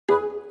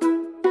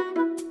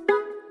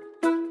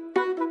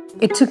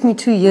It took me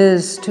 2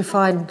 years to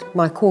find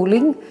my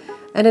calling,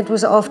 and it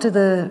was after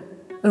the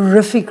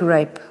horrific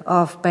rape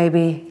of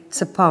baby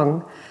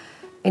Tsepang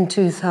in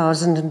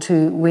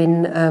 2002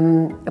 when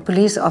a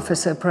police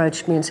officer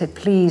approached me and said,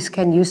 please,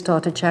 can you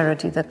start a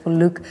charity that will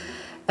look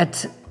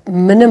at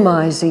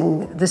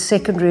minimizing the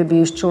secondary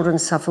abuse children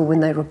suffer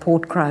when they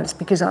report crimes,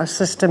 because our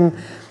system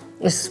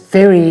is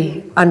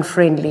very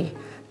unfriendly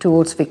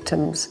towards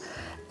victims.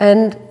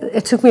 And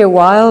it took me a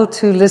while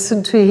to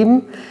listen to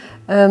him,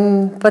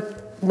 but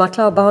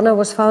Matla Bana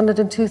was founded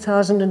in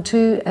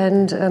 2002,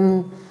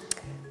 and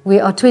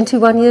we are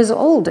 21 years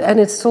old, and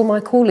it's still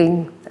my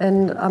calling,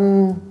 and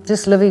I'm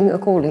just living a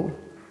calling.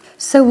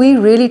 So we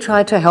really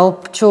try to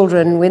help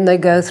children when they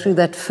go through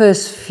that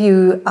first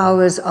few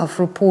hours of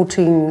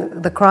reporting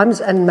the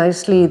crimes, and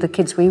mostly the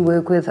kids we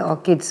work with are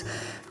kids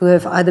who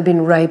have either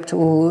been raped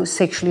or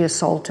sexually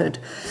assaulted.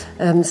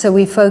 So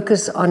we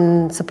focus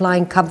on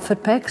supplying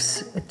comfort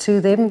packs to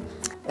them.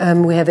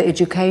 We have an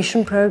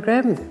education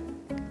program,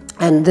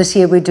 and this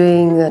year we're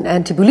doing an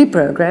anti-bully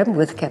program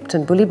with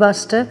Captain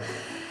Bullybuster.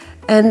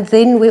 And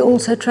then we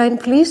also train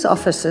police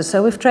officers.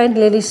 So we've trained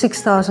nearly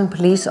 6,000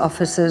 police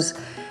officers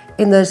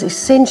in those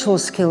essential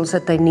skills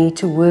that they need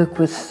to work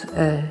with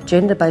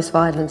gender-based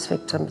violence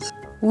victims.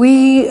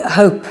 We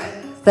hope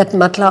that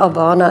Matla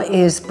Bana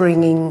is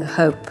bringing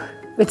hope.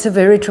 It's a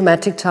very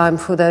traumatic time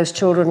for those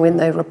children when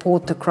they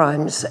report the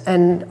crimes,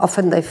 and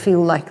often they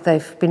feel like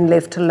they've been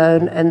left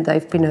alone and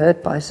they've been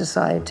hurt by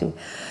society.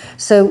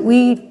 So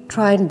we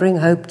try and bring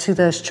hope to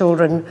those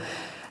children,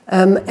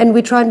 and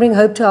we try and bring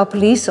hope to our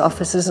police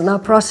officers and our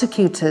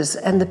prosecutors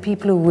and the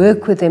people who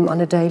work with them on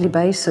a daily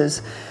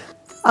basis.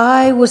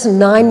 I was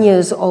 9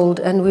 years old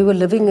and we were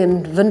living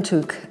in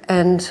Windhoek,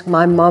 and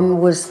my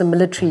mom was the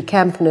military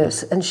camp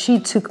nurse, and she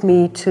took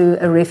me to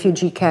a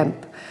refugee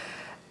camp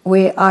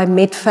where I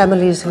met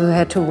families who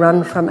had to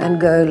run from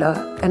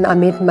Angola, and I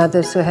met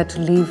mothers who had to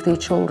leave their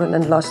children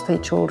and lost their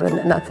children,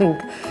 and I think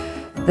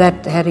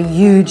that had a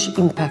huge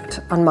impact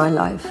on my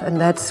life,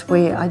 and that's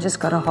where I just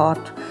got a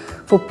heart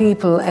for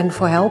people and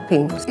for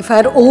helping. If I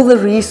had all the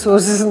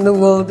resources in the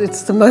world,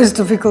 it's the most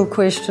difficult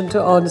question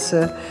to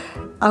answer.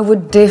 I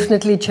would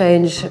definitely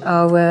change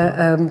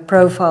our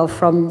profile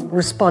from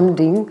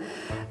responding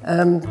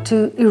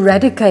to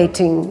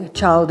eradicating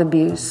child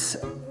abuse,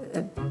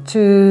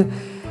 to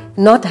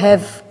not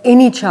have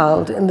any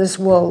child in this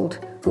world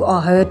who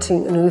are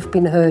hurting and who've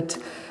been hurt,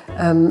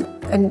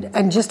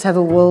 and just have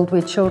a world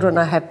where children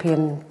are happy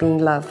and being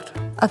loved.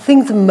 I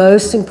think the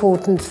most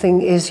important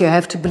thing is you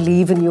have to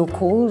believe in your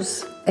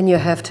cause and you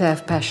have to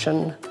have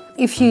passion.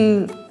 If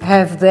you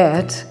have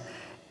that,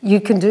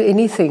 you can do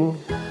anything.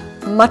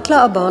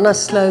 Matla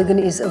Bana's slogan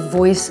is a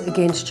voice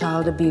against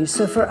child abuse.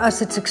 So for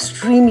us, it's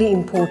extremely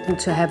important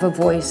to have a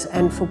voice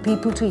and for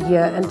people to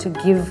hear and to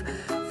give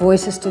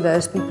voices to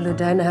those people who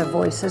don't have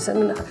voices.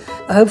 And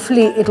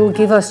hopefully it'll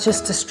give us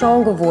just a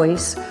stronger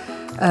voice,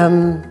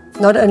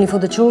 not only for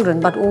the children,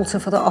 but also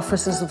for the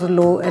officers of the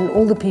law and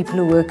all the people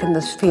who work in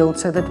this field,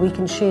 so that we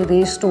can share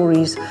their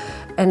stories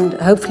and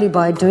hopefully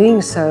by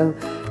doing so,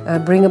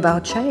 bring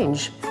about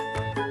change.